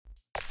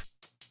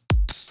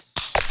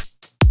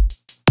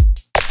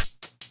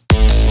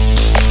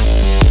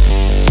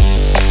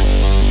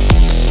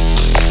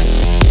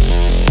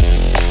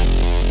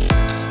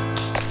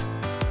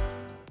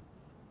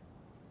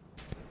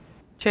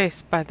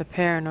Chased by the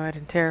paranoid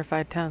and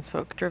terrified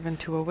townsfolk driven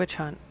to a witch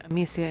hunt,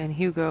 Amicia and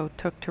Hugo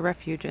took to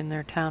refuge in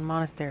their town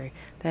monastery.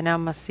 They now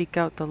must seek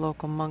out the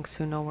local monks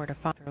who know where to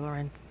find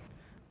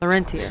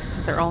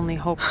Laurentius, their only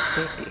hope of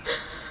safety.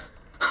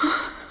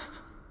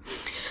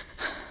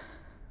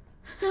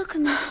 Look,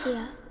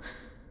 Amicia.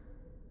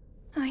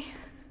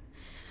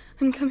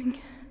 I'm coming.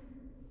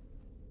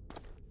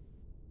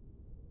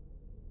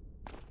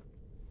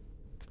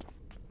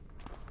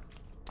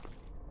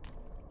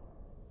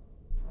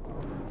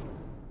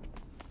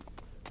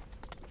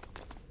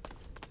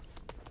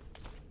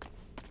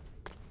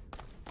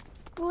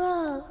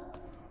 Whoa.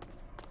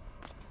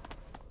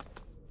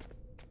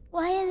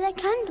 Why are there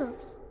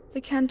candles? The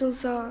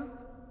candles are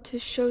to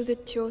show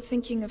that you're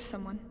thinking of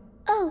someone.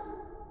 Oh,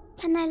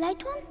 can I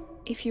light one?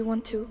 If you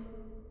want to.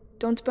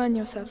 Don't burn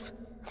yourself.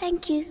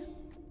 Thank you.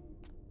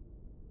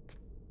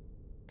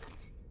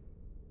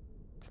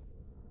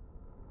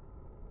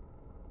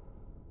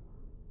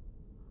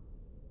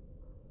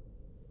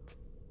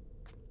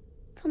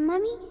 For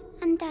Mummy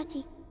and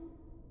Daddy.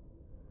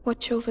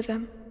 Watch over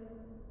them.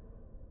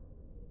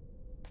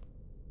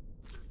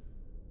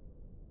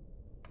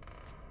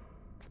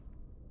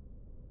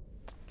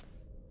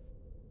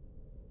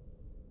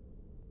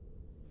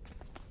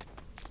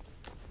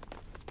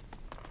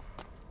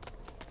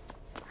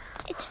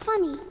 It's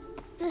funny,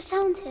 the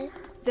sound here.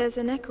 There's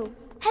an echo.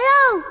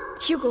 Hello!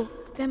 Hugo,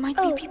 there might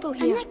be people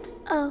here.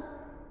 Oh.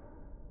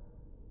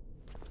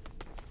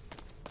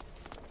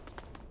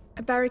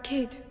 A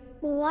barricade.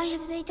 Well, why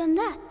have they done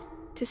that?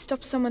 To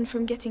stop someone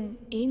from getting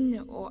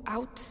in or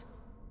out.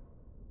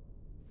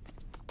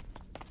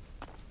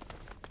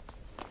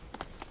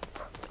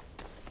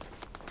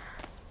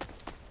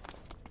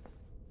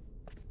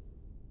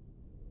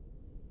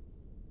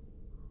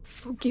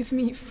 Forgive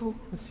me for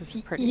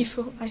the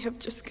evil I have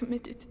just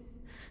committed.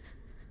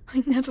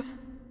 I never...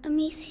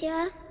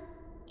 Amicia,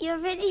 you're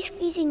really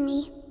squeezing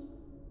me.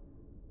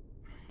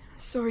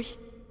 Sorry.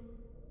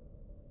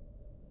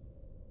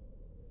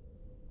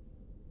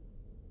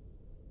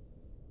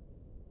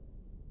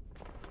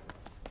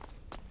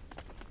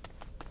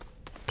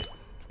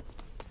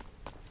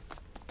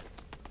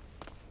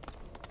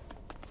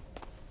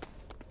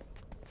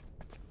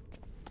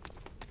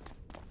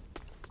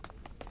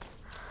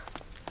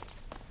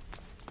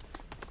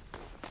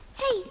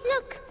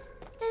 Look!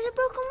 There's a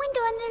broken window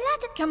and a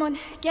ladder. Come on,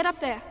 get up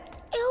there.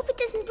 I hope it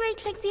doesn't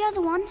break like the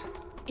other one.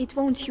 It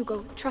won't,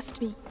 Hugo.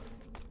 Trust me.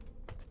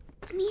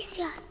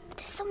 Amicia,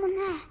 there's someone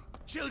there.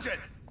 Children!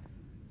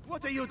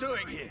 What are you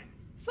doing here?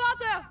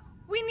 Father!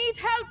 We need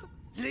help!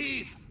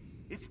 Leave!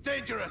 It's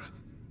dangerous!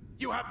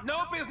 You have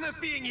no business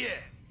being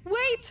here!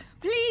 Wait!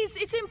 Please!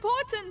 It's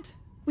important!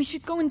 We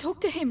should go and talk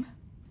to him.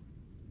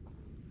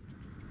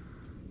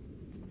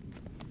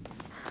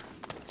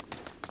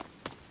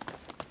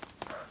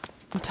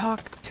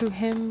 Talk to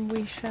him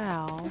we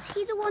shall. Is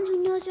he the one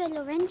who knows where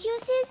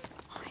Laurentius is?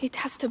 It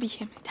has to be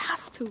him. It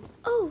has to.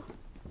 Oh,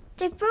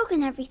 they've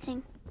broken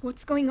everything.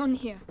 What's going on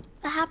here?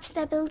 Perhaps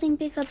they're building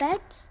bigger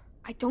beds?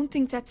 I don't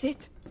think that's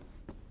it.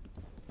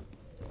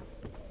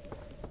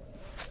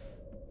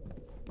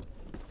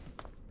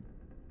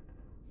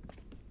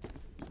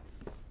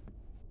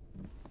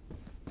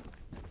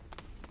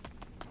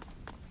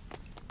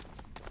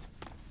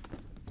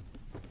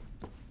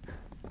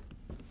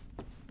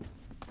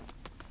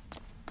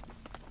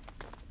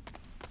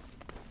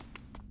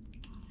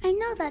 I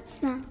know that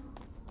smell.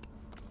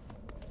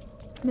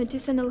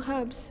 Medicinal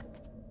herbs.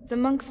 The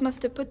monks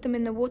must have put them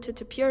in the water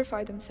to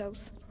purify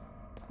themselves.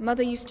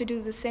 Mother used to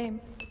do the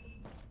same.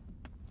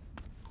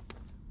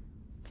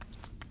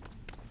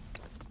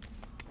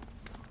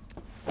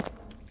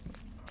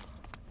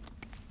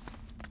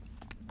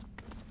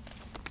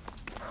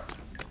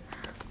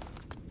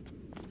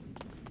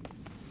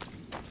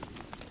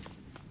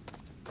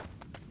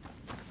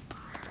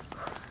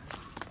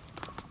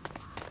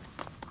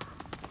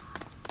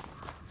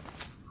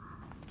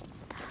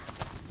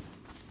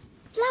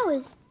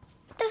 Flowers.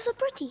 They're so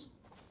pretty.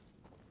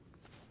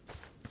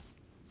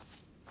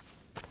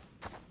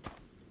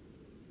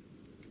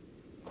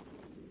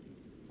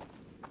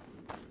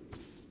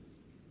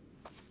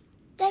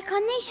 They're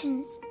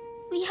carnations.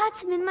 We had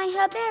some in my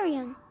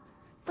herbarium.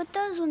 But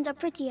those ones are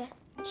prettier.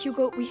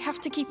 Hugo, we have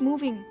to keep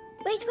moving.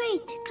 Wait,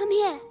 come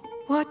here.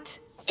 What?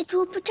 It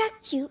will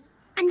protect you,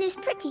 and it's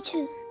pretty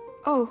too.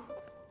 Oh.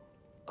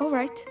 All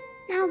right.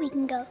 Now we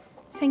can go.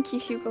 Thank you,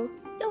 Hugo.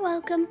 You're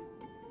welcome.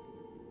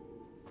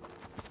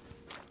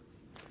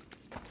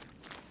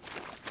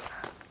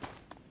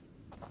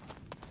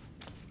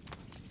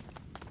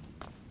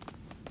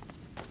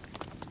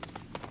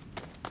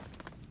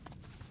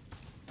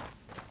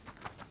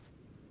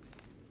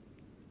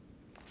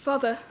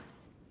 Father.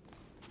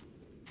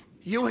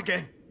 You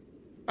again.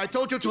 I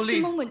told you to leave. Just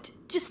a moment.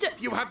 Just a...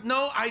 You have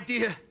no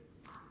idea.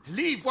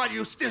 Leave while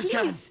you still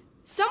can. Please.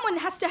 Someone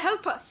has to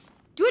help us.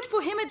 Do it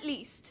for him at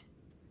least.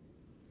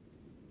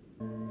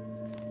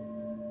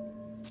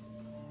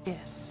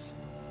 Yes,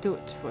 do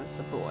it for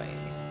the boy.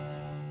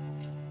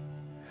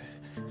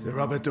 The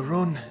Robert de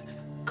Rune,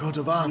 coat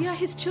of arms. We are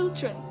his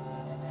children.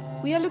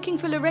 We are looking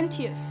for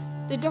Laurentius,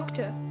 the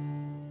doctor.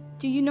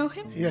 Do you know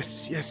him?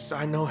 Yes,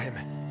 I know him.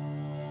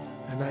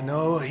 And I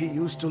know he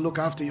used to look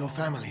after your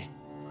family.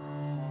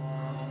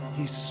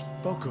 He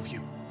spoke of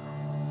you.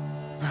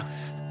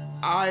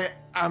 I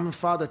am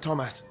Father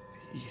Thomas.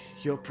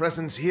 Your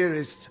presence here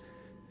is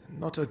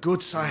not a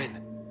good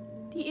sign.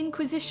 The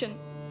Inquisition.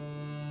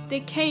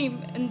 They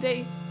came and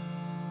they...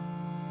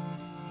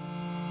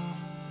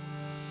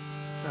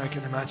 I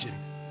can imagine.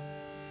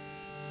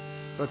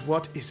 But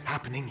what is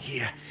happening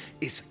here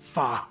is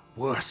far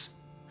worse.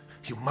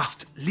 You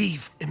must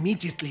leave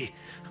immediately,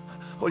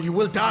 or you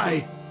will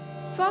die.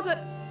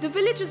 Father, the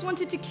villagers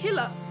wanted to kill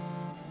us.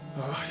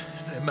 Oh,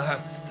 they're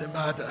mad.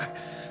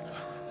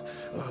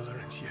 Oh,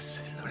 Laurentius.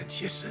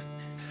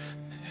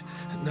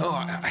 No,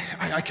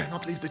 I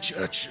cannot leave the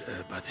church,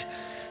 but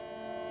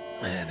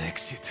an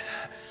exit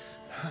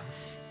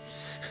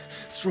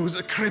through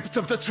the crypt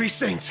of the Three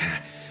Saints.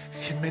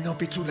 It may not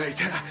be too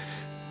late.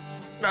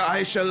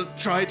 I shall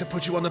try to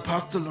put you on the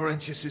path to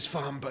Laurentius's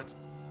farm, but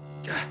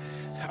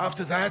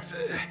after that,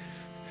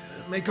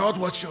 may God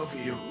watch over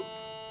you.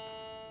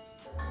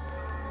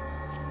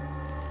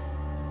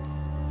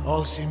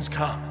 All seems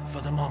calm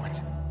for the moment.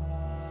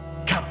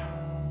 Come.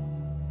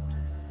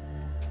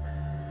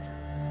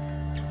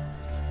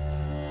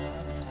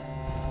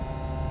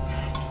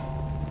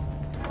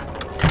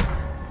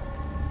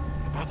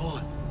 Above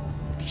all,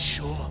 be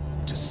sure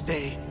to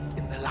stay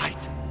in the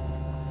light.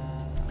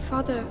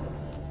 Father,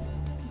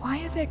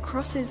 why are there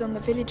crosses on the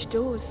village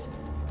doors?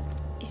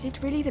 Is it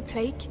really the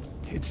plague?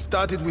 It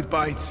started with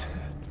bites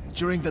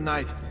during the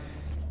night.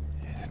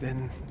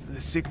 Then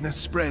the sickness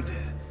spread.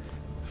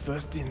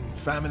 First in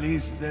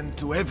families, then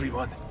to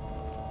everyone.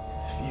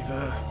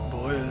 Fever,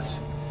 boils.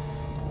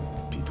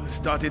 People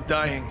started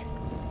dying.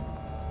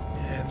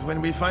 And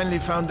when we finally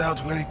found out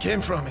where it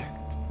came from, it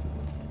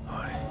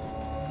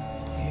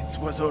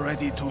was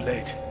already too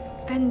late.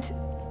 And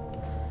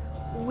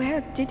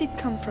where did it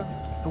come from?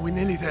 We're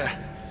nearly there.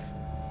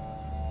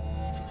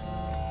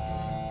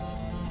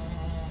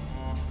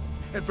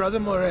 Brother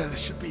Morel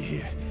should be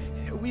here.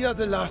 We are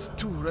the last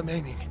two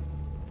remaining.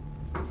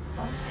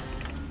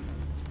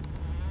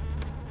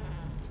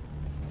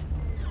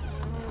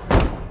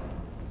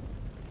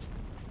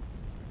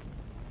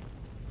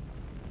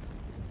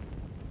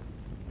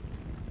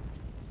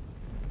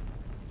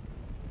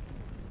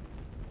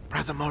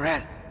 Brother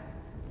Morel.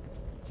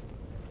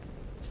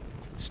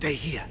 Stay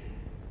here.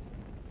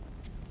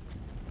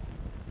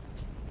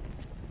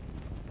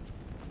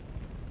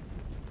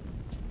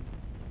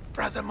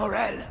 Brother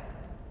Morel.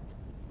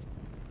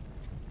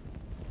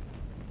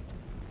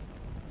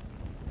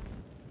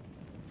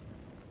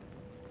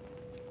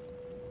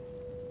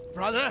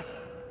 Brother?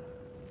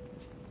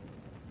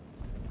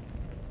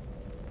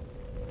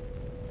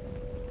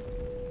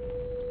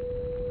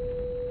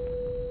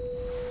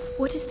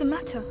 What is the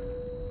matter?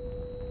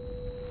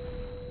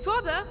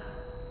 Father?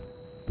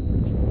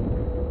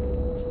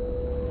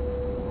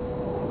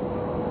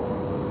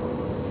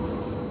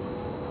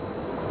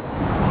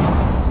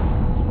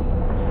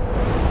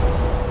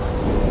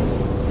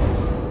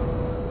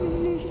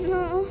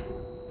 No.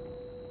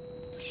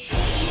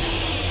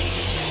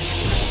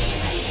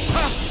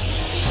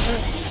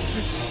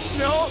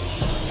 No!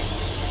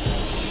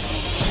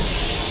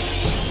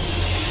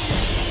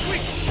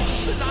 Quick!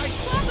 The light!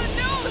 Father,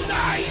 no! The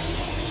light!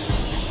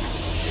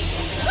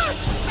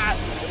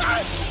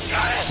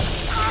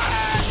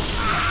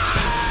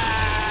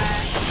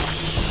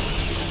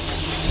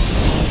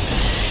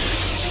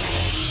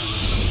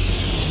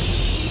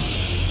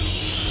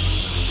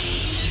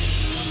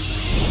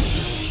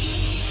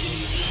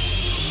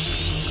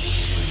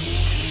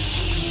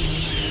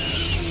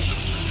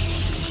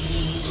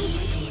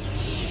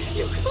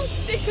 You can't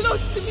stay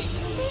close to me!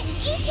 They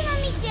ate him,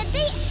 Amicia!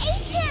 They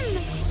ate him!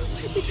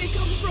 Where did they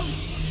come from?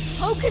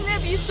 How can there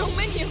be so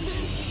many of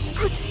them?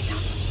 Protect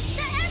us!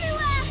 They're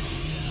everywhere!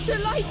 The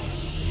light!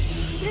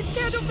 They're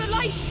scared of the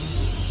light!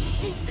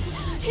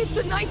 It's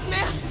a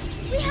nightmare!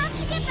 We have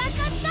to get back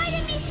outside,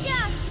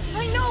 Amicia!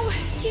 I know!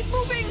 Keep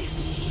moving!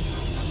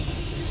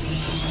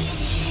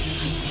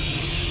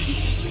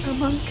 It's a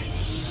monk.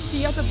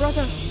 The other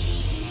brother.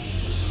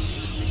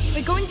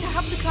 We're going to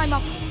have to climb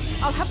up.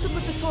 I'll have to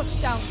put the torch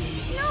down.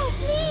 No,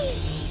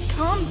 please!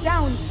 Calm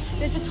down.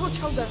 There's a torch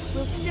holder.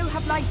 We'll still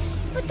have light.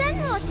 But then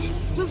what?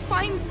 We'll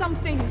find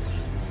something. I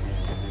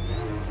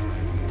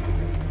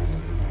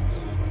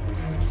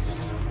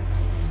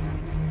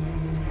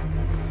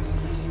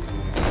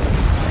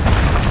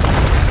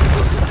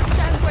don't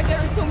understand why there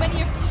are so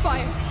many of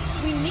fire.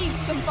 We need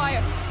some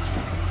fire.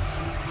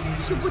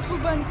 The wood will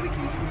burn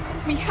quickly.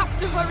 We have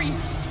to hurry.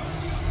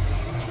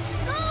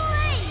 Go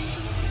away!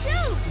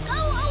 Sue, go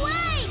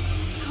away!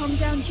 Calm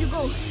down,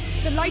 Hugo.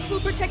 The light will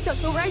protect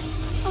us, all right?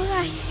 All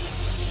right.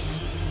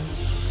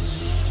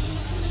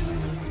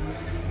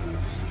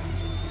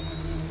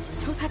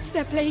 So that's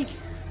their plague.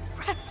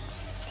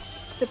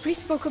 Rats. The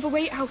priest spoke of a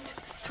way out,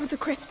 through the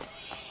crypt.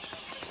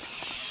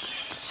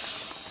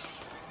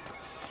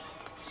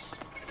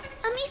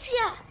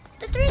 Amicia,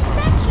 the three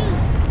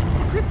statues!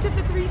 The crypt of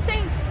the Three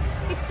Saints.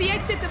 It's the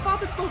exit the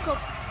father spoke of.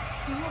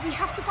 Oh, we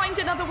have to find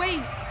another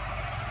way.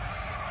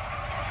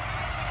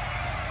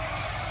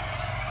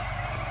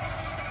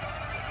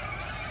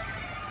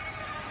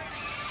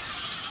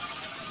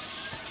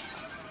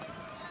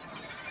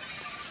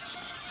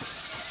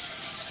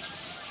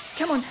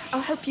 Come on,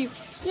 I'll help you.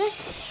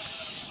 Yes.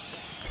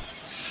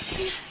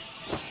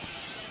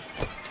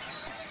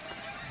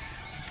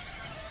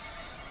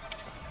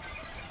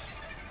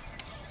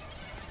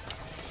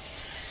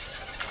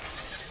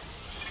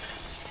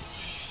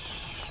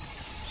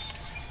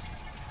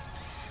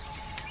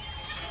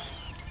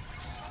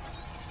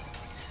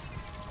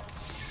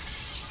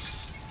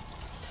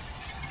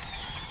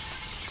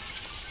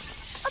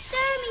 Up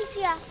there,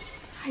 Amicia.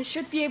 I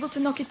should be able to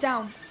knock it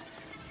down.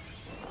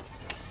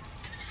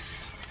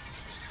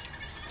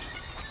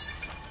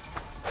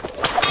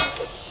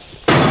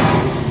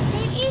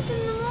 They've eaten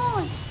them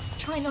all.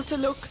 Try not to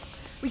look.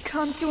 We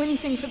can't do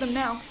anything for them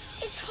now.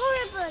 It's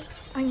horrible.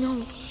 I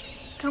know.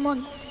 Come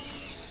on.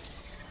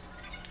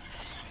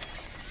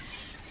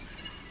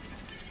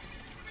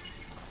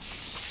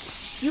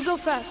 You go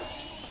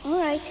first. All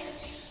right.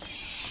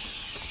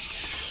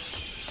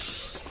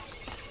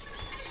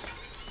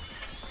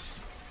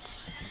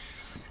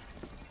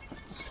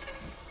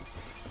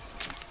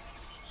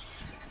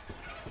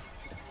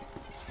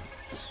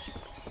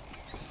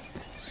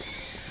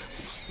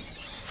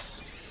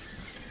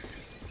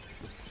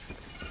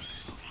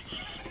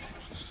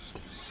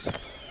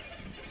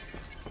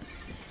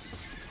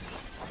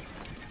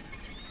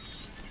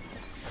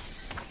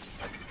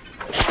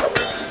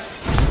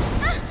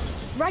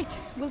 Right,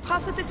 we'll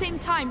pass at the same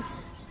time.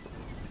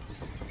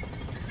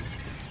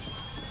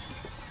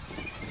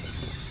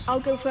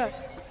 I'll go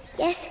first.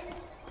 Yes.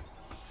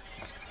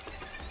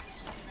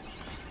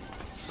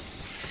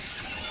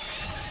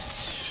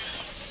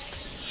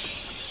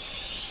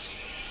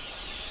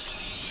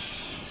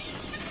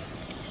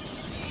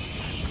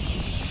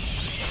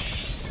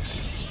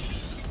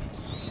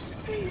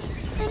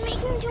 They're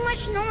making too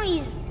much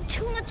noise.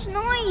 Too much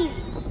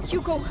noise.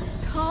 Hugo,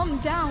 calm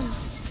down.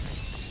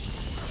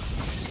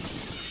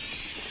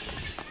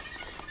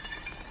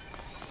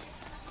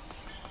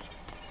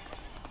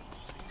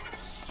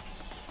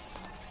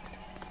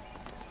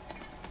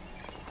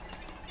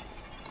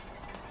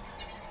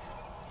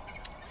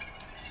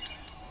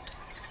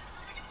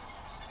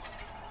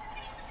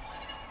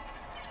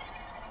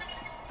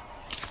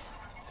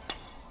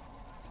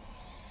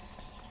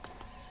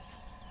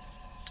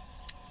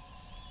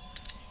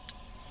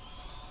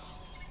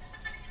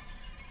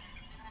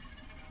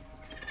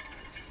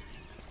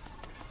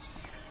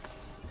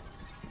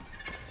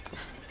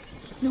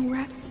 No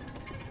rats.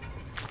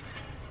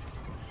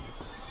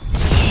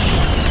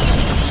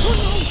 Oh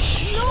no!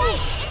 No!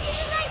 Into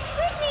the night,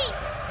 quickly!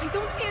 I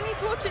don't see any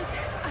torches.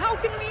 How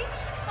can we?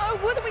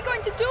 What are we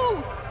going to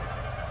do?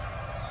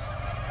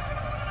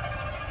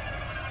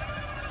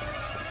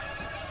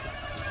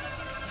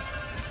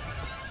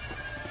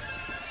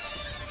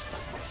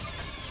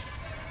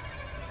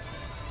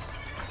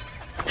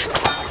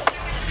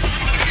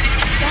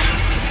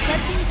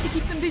 That seems to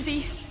keep them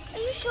busy. Are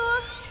you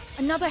sure?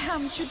 Another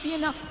ham should be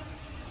enough.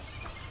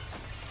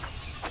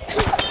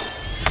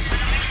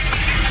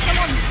 Come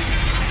on.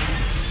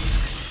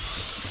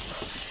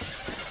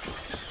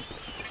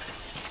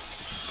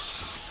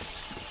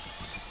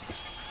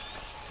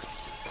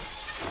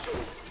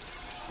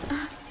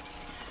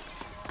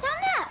 Down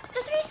there!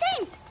 The Three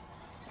Saints!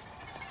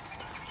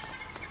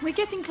 We're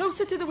getting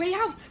closer to the way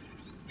out.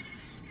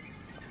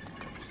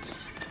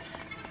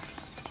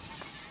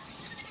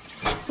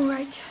 All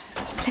right,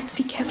 let's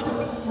be careful.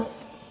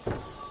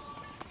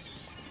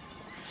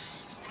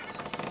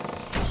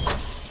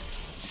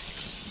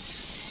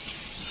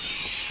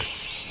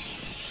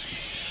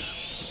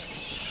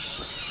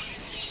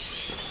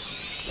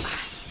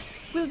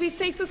 We'll be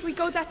safe if we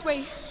go that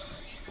way.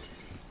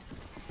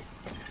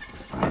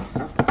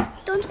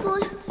 Don't fall.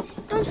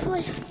 Don't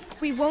fall.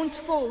 We won't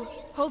fall.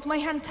 Hold my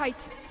hand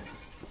tight.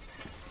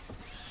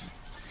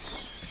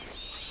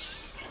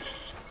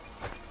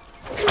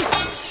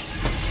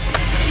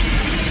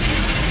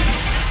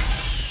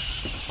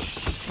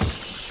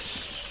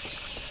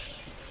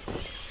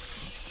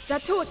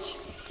 That torch.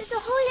 There's a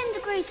hole in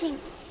the grating.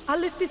 I'll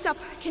lift this up.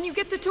 Can you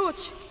get the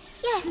torch?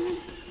 Yes.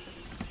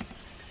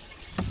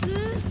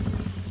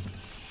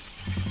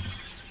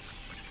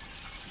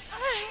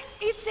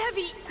 It's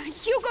heavy.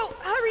 Hugo,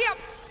 hurry up.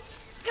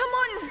 Come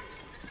on.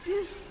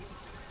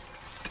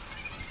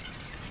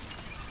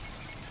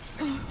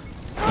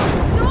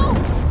 No!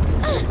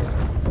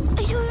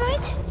 Are you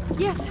alright?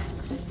 Yes.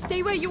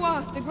 Stay where you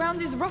are. The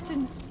ground is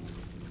rotten.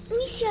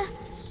 Amicia,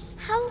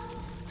 how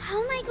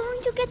am I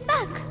going to get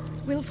back?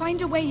 We'll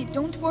find a way.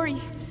 Don't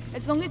worry.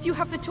 As long as you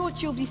have the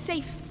torch, you'll be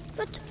safe.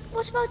 But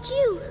what about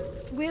you?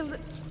 We'll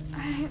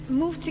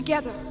move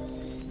together.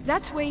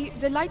 That way,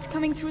 the light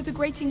coming through the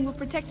grating will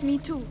protect me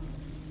too.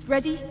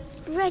 Ready?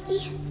 Ready?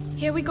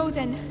 Here we go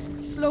then.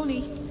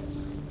 Slowly.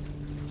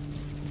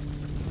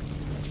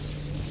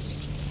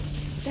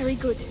 Very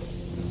good.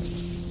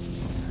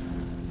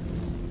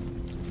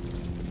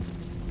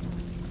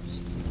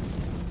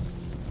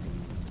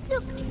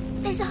 Look,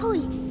 there's a hole.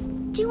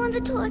 Do you want the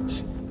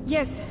torch?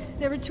 Yes,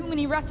 there are too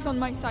many rats on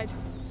my side.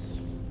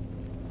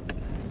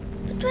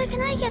 But where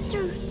can I get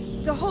through?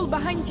 The hole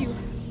behind you.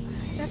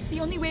 That's the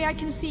only way I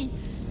can see.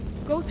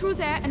 Go through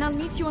there and I'll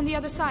meet you on the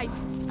other side.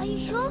 Are you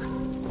sure?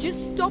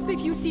 Just stop if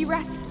you see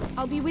rats.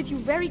 I'll be with you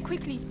very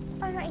quickly.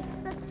 Alright,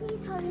 but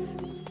please hurry.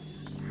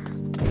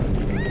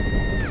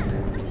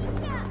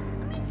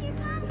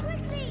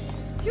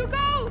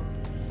 Hugo!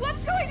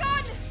 What's going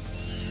on?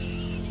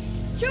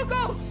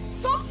 Hugo!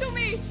 Talk to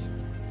me!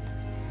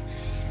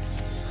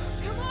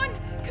 Come on!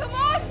 Come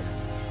on!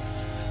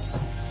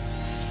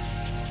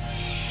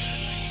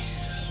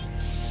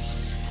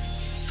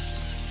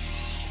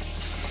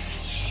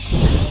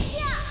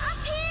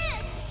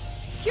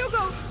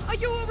 Hugo, are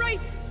you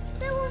alright?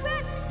 There were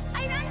rats.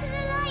 I ran to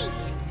the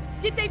light.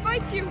 Did they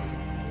bite you?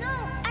 No,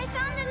 I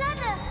found a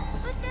ladder,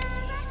 but there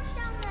are rats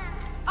down there.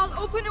 I'll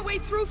open a way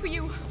through for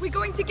you. We're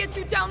going to get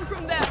you down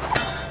from there.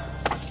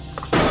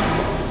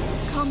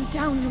 Calm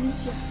down,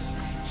 Amicia.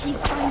 He's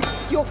fine.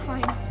 You're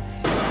fine.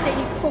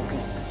 Stay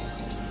focused.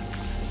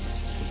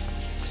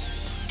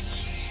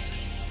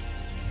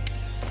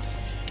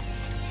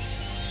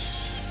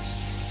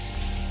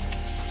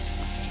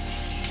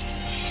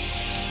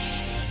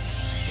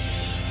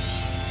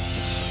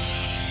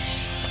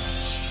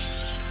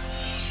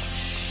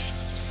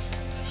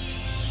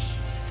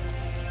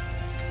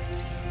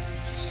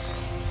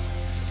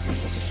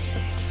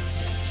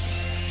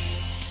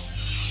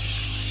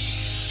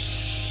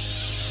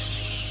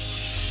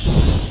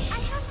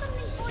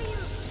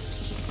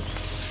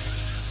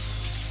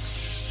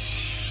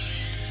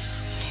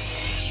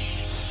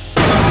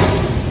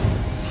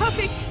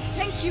 Perfect!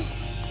 Thank you!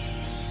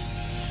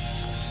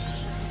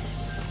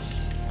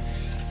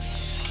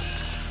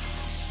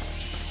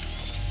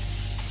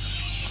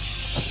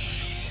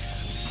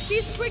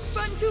 These bricks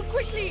burn too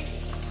quickly!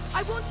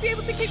 I won't be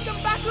able to keep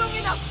them back long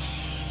enough!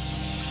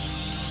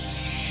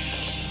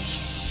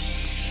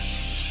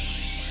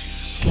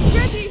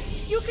 Ready!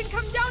 You can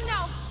come down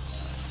now!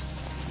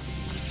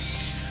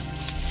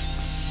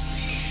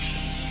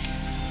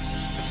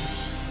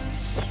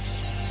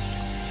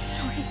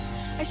 Sorry.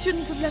 I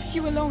shouldn't have left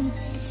you alone.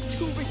 It's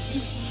too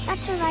risky.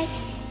 That's all right.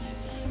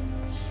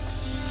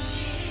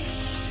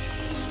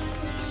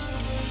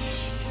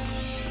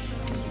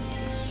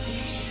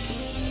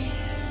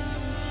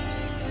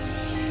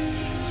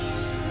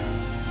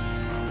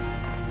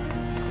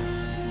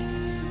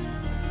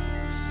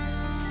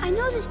 I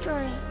know this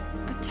drawing.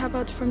 A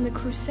tabard from the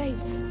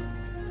Crusades.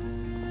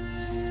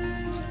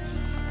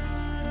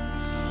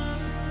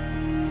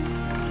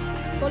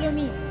 Follow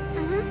me.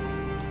 Uh-huh.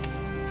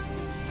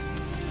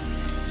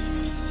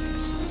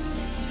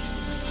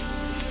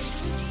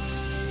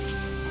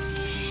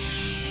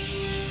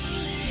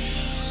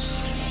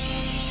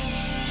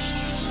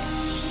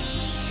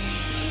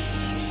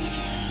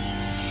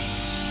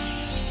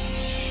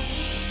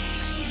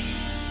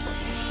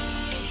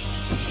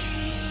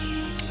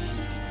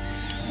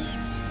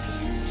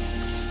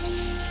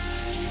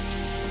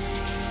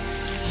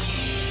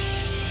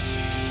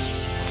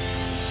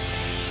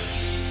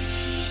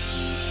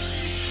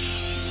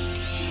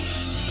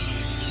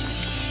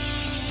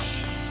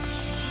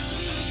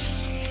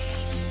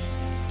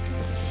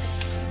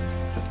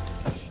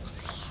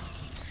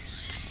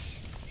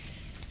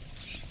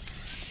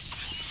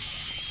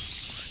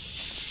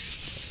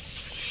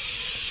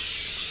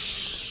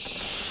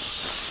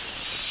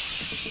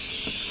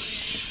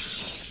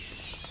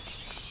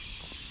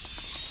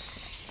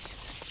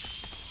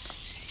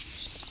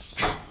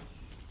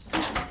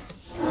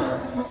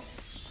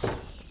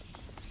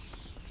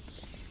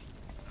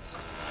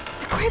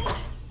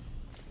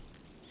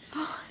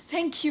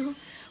 Thank you.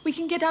 We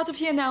can get out of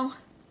here now.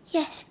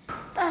 Yes,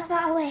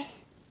 far away.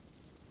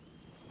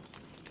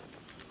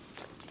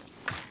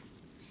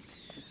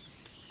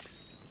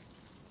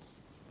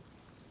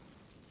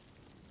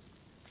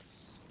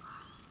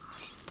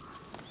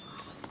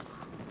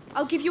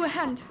 I'll give you a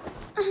hand.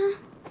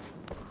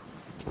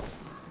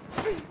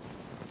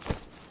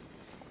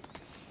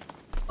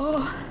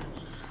 Oh,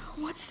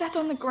 what's that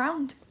on the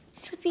ground?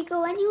 Should we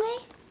go anyway?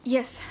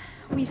 Yes,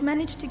 we've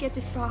managed to get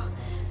this far.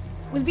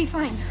 We'll be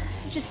fine.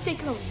 Just stay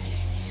close.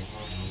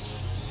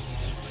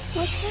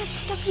 What's that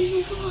stuck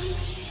in the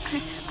walls?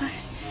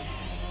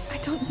 I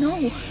don't know.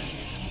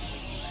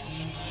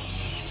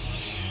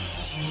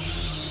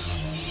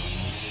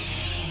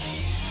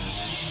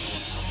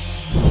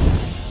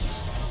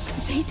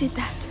 They did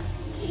that.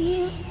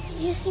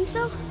 You think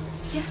so?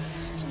 Yes,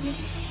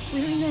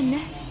 we're in their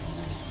nest.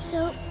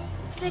 So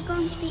they're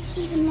going to be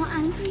even more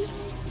angry?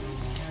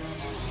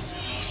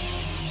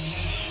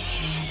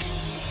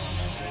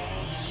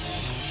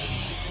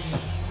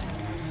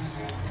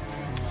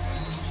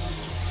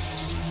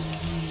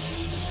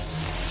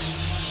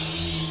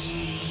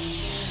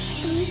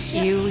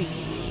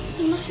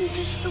 You mustn't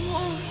touch the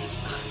walls.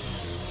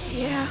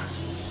 Yeah.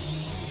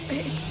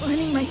 It's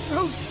burning my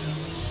throat.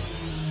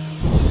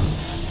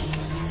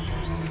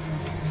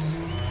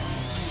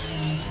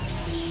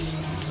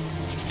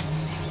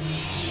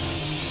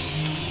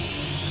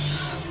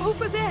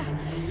 Over there!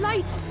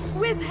 Light!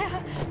 We're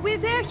there! We're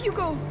there,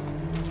 Hugo!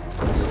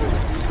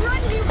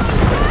 Run, Hugo!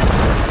 Run!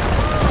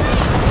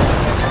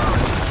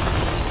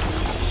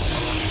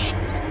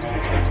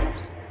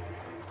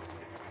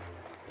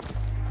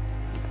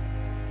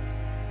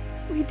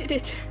 We did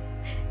it.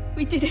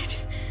 We did it.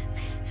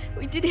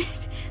 We did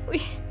it.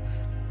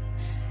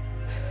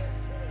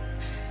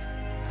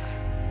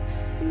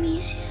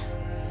 Amicia,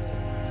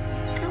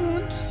 I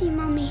want to see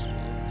Mommy.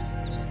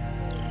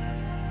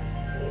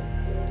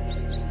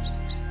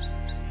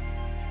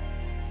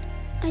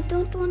 I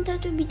don't want her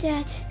to be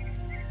dead.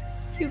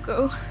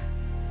 Hugo.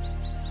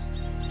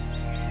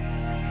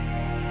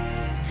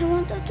 I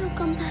want her to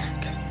come back.